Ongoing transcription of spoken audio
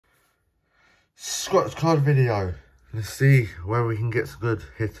scratch card video. Let's see where we can get some good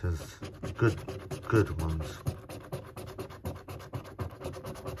hitters. Good ones.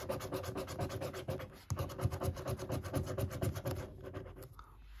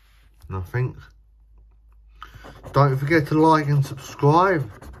 Nothing. Don't forget to like and subscribe.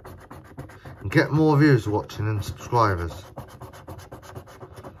 And get more viewers watching and subscribers.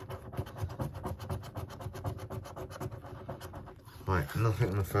 Right, nothing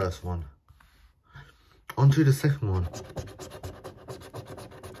on the first one. On to the second one.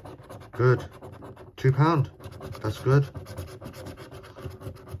 Good. £2. That's good.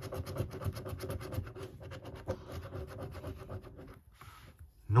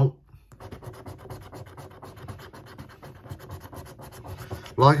 Nope.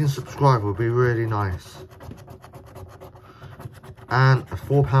 Like and subscribe will be really nice. And a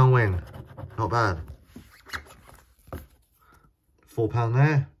 £4 win. Not bad. £4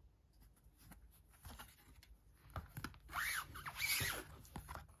 there.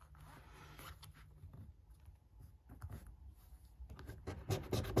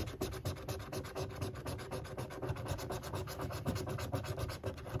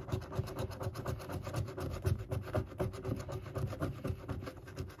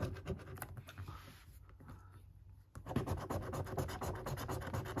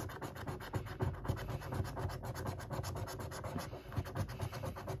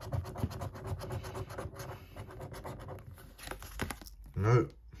 No.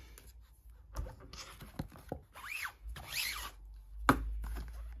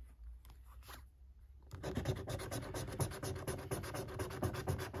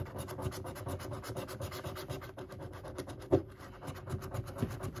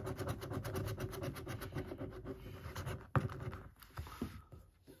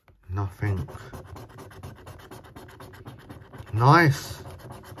 Nothing. Nice.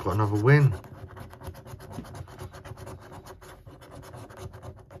 Got another win.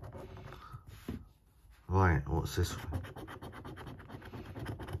 Right, what's this one?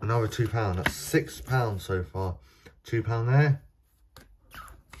 Another £2. That's £6 so far. £2 there.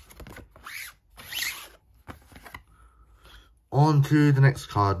 On to the next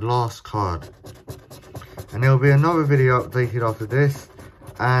card, last card. And there'll be another video updated after this.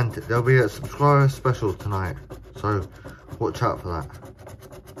 And there'll be a subscriber special tonight. So watch out for that.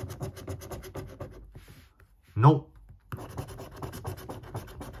 Nope.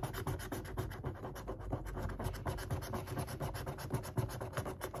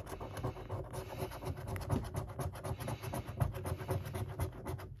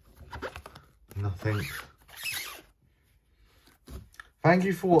 Nothing. Thank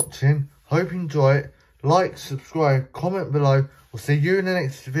you for watching. Hope you enjoy it. Like, subscribe, comment below. We'll see you in the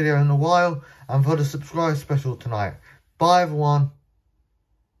next video in a while and for the subscribe special tonight. Bye everyone.